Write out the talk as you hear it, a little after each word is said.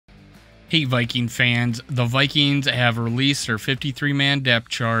Hey Viking fans, the Vikings have released their 53-man depth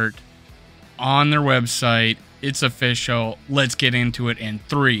chart on their website. It's official. Let's get into it in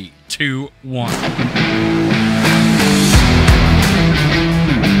 3, 2, 1.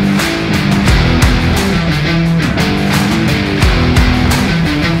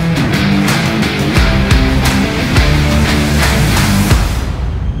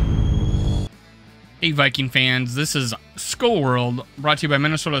 Hey Viking fans, this is Skull World, brought to you by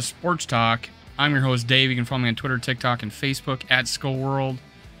Minnesota Sports Talk. I'm your host Dave. You can follow me on Twitter, TikTok, and Facebook at Skull World.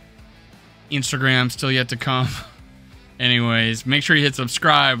 Instagram still yet to come. Anyways, make sure you hit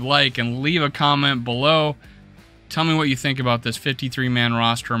subscribe, like, and leave a comment below. Tell me what you think about this 53-man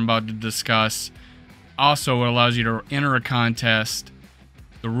roster I'm about to discuss. Also, it allows you to enter a contest.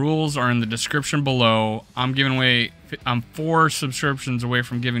 The rules are in the description below. I'm 4 subscriptions away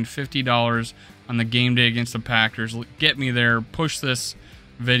from giving $50 on the game day against the Packers. Get me there. Push this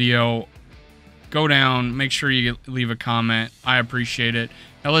video. Go down. Make sure you leave a comment. I appreciate it.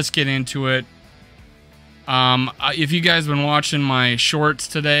 Now let's get into it. If you guys have been watching my shorts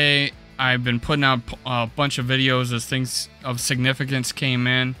today, I've been putting out a bunch of videos as things of significance came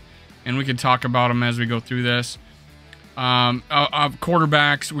in, and we can talk about them as we go through this.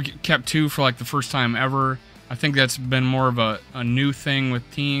 Quarterbacks, we kept 2 for like the first time ever. I think that's been more of a new thing with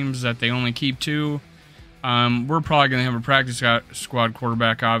teams, that they only keep 2. We're probably going to have a practice squad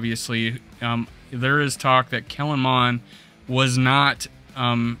quarterback, obviously. There is talk that Kellen Mond was not,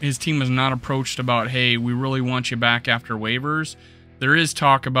 his team was not approached about, hey, we really want you back after waivers. There is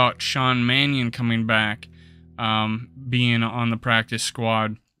talk about Sean Mannion coming back, being on the practice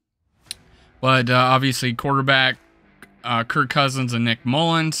squad. But obviously quarterback, Kirk Cousins and Nick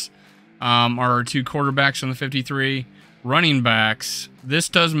Mullins are our 2 quarterbacks on the 53. Running backs, this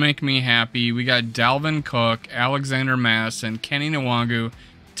does make me happy. We got Dalvin Cook, Alexander Madison, Kenny Nwangu,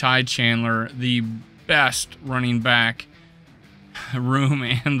 Ty Chandler, the best running back room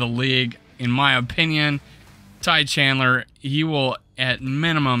in the league, in my opinion. Ty Chandler, he will at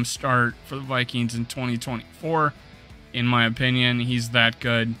minimum start for the Vikings in 2024. In my opinion, he's that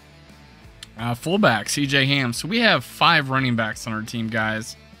good. Fullback, CJ Ham. So we have 5 running backs on our team,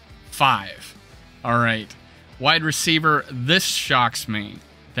 guys. 5. All right. Wide receiver, this shocks me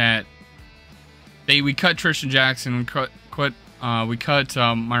that we cut Tristan Jackson, we cut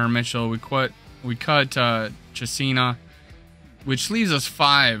Myron Mitchell, we cut Chesina, which leaves us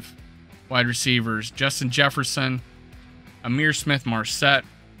 5 wide receivers: Justin Jefferson, Amir Smith-Marset,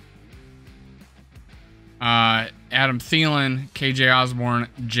 Adam Thielen, KJ Osborne,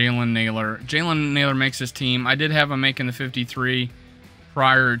 Jalen Naylor. Jalen Naylor makes his team. I did have him making the 53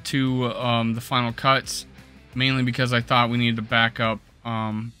 prior to the final cuts, mainly because I thought we needed a backup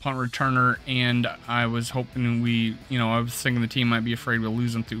punt returner, and I was hoping I was thinking the team might be afraid we'll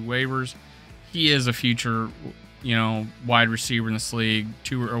lose him through waivers. He is a future, wide receiver in this league,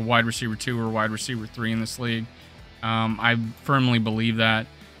 wide receiver 2 or wide receiver 3 in this league. I firmly believe that.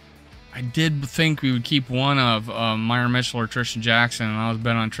 I did think we would keep one of Myron Mitchell or Tristan Jackson, and I was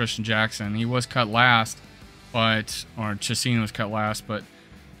betting on Tristan Jackson. He was cut last, or Chesina was cut last, but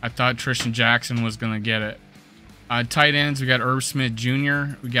I thought Tristan Jackson was going to get it. Tight ends, we got Irv Smith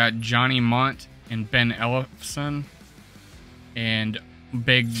Jr., we got Johnny Munt and Ben Ellefson, and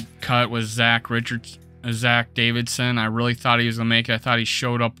big cut was Zach Davidson. I really thought he was going to make it. I thought he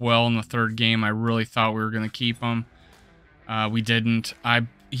showed up well in the 3rd game. I really thought we were going to keep him. We didn't.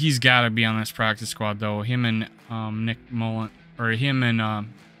 He's got to be on this practice squad, though. Him and Nick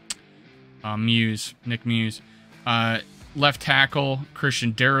Muse. Left tackle,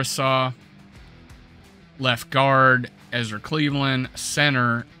 Christian Darrisaw. Left guard, Ezra Cleveland.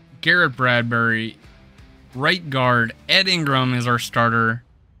 Center, Garrett Bradbury. Right guard, Ed Ingram is our starter.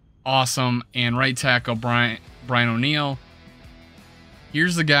 Awesome. And right tackle, Brian O'Neill.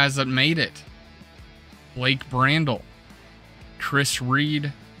 Here's the guys that made it: Blake Brandel, Chris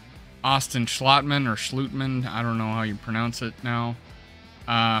Reed, Austin Schlotman, I don't know how you pronounce it now,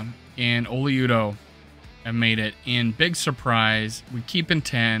 and Oli Udoh have made it. And big surprise, we keep in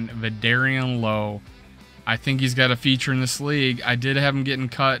 10, Vidarian Lowe. I think he's got a future in this league. I did have him getting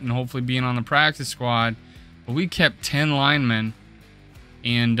cut and hopefully being on the practice squad, but we kept 10 linemen,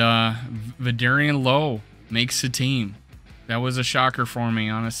 and Vidarian Lowe makes the team. That was a shocker for me,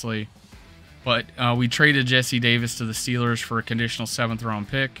 honestly. But we traded Jesse Davis to the Steelers for a conditional 7th-round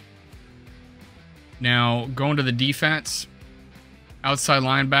pick. Now, going to the defense, outside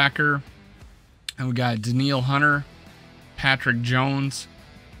linebacker, and we got Daniil Hunter, Patrick Jones,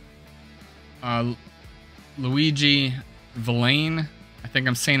 Luigi Villain, I think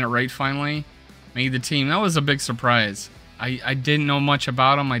I'm saying it right finally, made the team. That was a big surprise. I didn't know much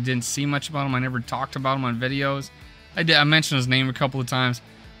about him. I didn't see much about him. I never talked about him on videos. I mentioned his name a couple of times,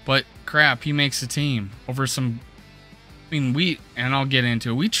 but crap, he makes the team over some. I mean, and I'll get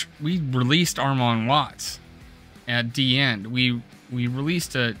into it. We released Armon Watts at D end. We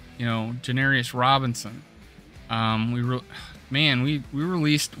released Janarius Robinson. We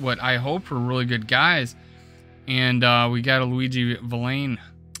released what I hope were really good guys, and we got a Luigi Villain.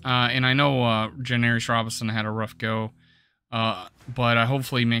 And I know Janarius Robinson had a rough go, but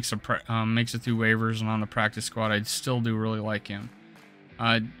hopefully makes it through waivers and on the practice squad. I still do really like him.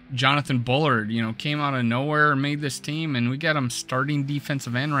 Jonathan Bullard, came out of nowhere and made this team, and we got him starting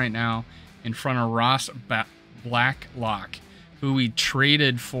defensive end right now in front of Ross Blacklock, who we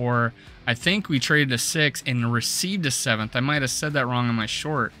traded for. I think we traded a 6th and received a 7th. I might have said that wrong in my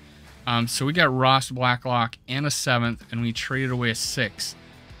short. So we got Ross Blacklock and a 7th, and we traded away a 6th.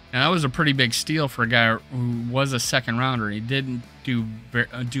 Now, that was a pretty big steal for a guy who was a 2nd rounder. He didn't do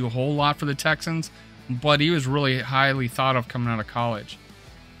a whole lot for the Texans, but he was really highly thought of coming out of college.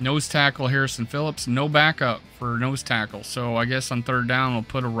 Nose tackle Harrison Phillips, no backup for nose tackle. So I guess on 3rd down we'll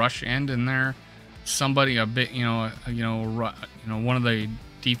put a rush end in there, somebody one of the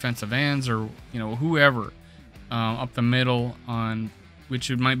defensive ends or whoever up the middle on, which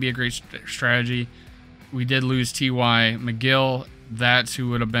might be a great strategy. We did lose T.Y. McGill. That's who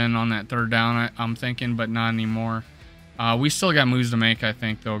would have been on that 3rd down, I'm thinking, but not anymore. We still got moves to make, I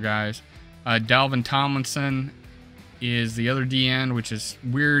think, though, guys. Dalvin Tomlinson is the other D-end, which is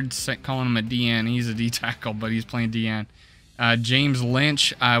weird calling him a D-end. He's a D-tackle, but he's playing D-end. James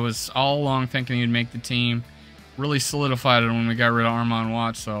Lynch, I was all along thinking he'd make the team. Really solidified it when we got rid of Armon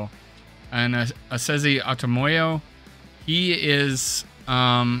Watts, though. And Asezi Atamoyo, he is,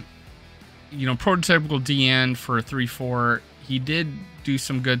 prototypical D-end for a 3-4. He did do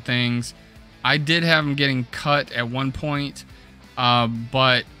some good things. I did have him getting cut at one point,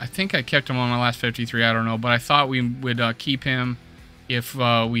 but I think I kept him on my last 53. I don't know, but I thought we would keep him if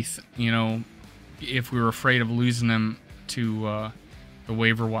if we were afraid of losing him to the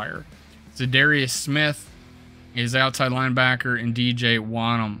waiver wire. Zadarius Smith is outside linebacker, and DJ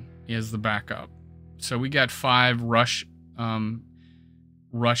Wanham is the backup. So we got 5 rush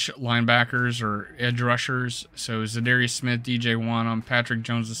linebackers or edge rushers. So Zadarius Smith, DJ Wanham, Patrick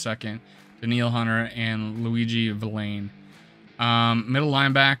Jones II, Daniil Hunter, and Luigi Villain. Middle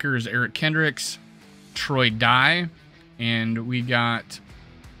linebacker is Eric Kendricks, Troy Dye, and we got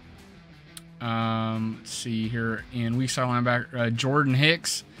let's see here, in weak side linebacker Jordan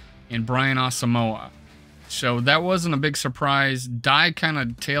Hicks and Brian Asamoah. So that wasn't a big surprise. Dye kind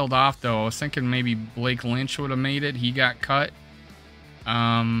of tailed off, though. I was thinking maybe Blake Lynch would have made it. He got cut.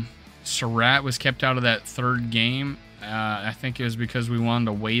 Surratt was kept out of that 3rd game. I think it was because we wanted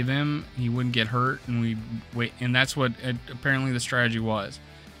to waive him. He wouldn't get hurt, and that's what apparently the strategy was,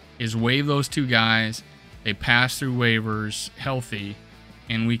 is waive those 2 guys. They pass through waivers healthy,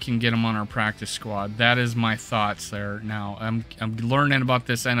 and we can get them on our practice squad. That is my thoughts there. Now I'm learning about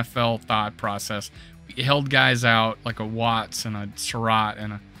this NFL thought process. We held guys out like a Watts and a Surratt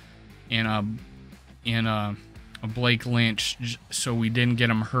and a Blake Lynch, so we didn't get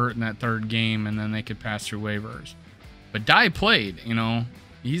them hurt in that 3rd game, and then they could pass through waivers. But Dye played,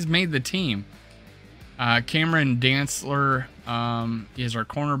 he's made the team. Cameron Dantzler is our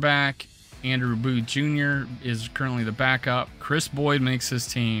cornerback. Andrew Booth Jr. is currently the backup. Chris Boyd makes his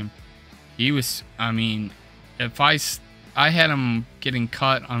team. He was, if I had him getting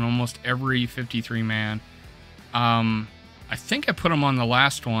cut on almost every 53 man. I think I put him on the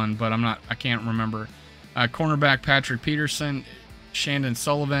last one, but I can't remember. Cornerback Patrick Peterson, Shandon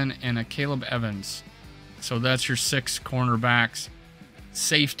Sullivan, and Caleb Evans. So that's your 6 cornerbacks.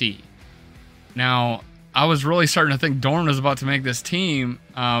 Safety. Now, I was really starting to think Dorn was about to make this team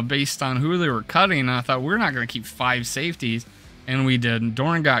based on who they were cutting. And I thought, we're not going to keep 5 safeties. And we did.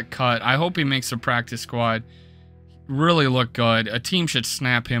 Dorn got cut. I hope he makes the practice squad. Really looked good. A team should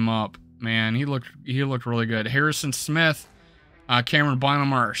snap him up, man. He looked really good. Harrison Smith, Cameron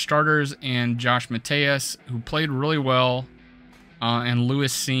Bynum are our starters, and Josh Mateus, who played really well, and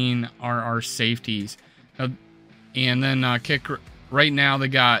Lewis Seen are our safeties. And then kicker, right now they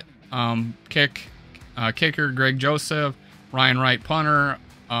got kicker Greg Joseph, Ryan Wright punter,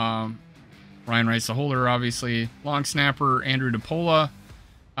 Ryan Wright's the holder, obviously. Long snapper Andrew DePola.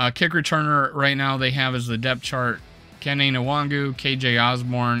 Kick returner right now they have as the depth chart Kene Nwangu, KJ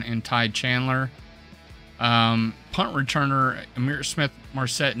Osborne, and Ty Chandler. Punt returner Amir Smith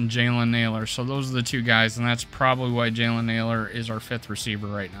Marset and Jalen Naylor. So those are the 2 guys, and that's probably why Jalen Naylor is our 5th receiver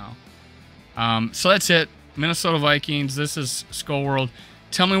right now. So that's it. Minnesota Vikings. This is Skull World.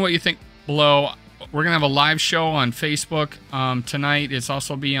 Tell me what you think below. we're gonna have a live show on Facebook tonight. It's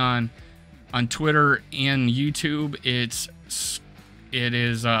also be on Twitter and YouTube. It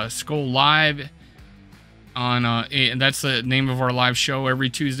is Skull Live on and that's the name of our live show every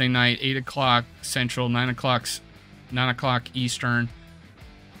Tuesday night, 8 o'clock Central, 9 o'clock Eastern,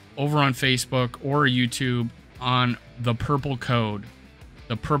 over on Facebook or YouTube on the Purple Code.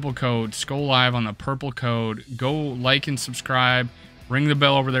 The Purple Code, Skull Live on the Purple Code. Go like and subscribe. Ring the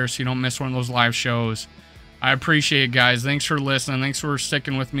bell over there so you don't miss one of those live shows. I appreciate it, guys. Thanks for listening. Thanks for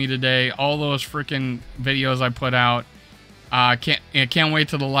sticking with me today. All those freaking videos I put out. Can't wait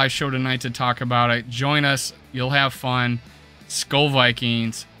till the live show tonight to talk about it. Join us. You'll have fun. Skull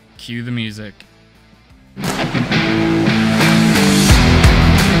Vikings. Cue the music.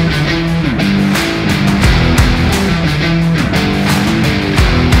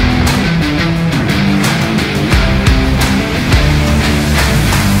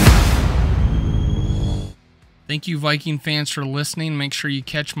 Thank you, Viking fans, for listening. Make sure you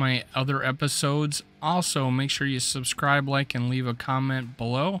catch my other episodes. Also, make sure you subscribe, like, and leave a comment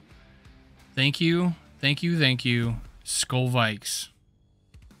below. Thank you. Thank you. Thank you. Skull Vikes.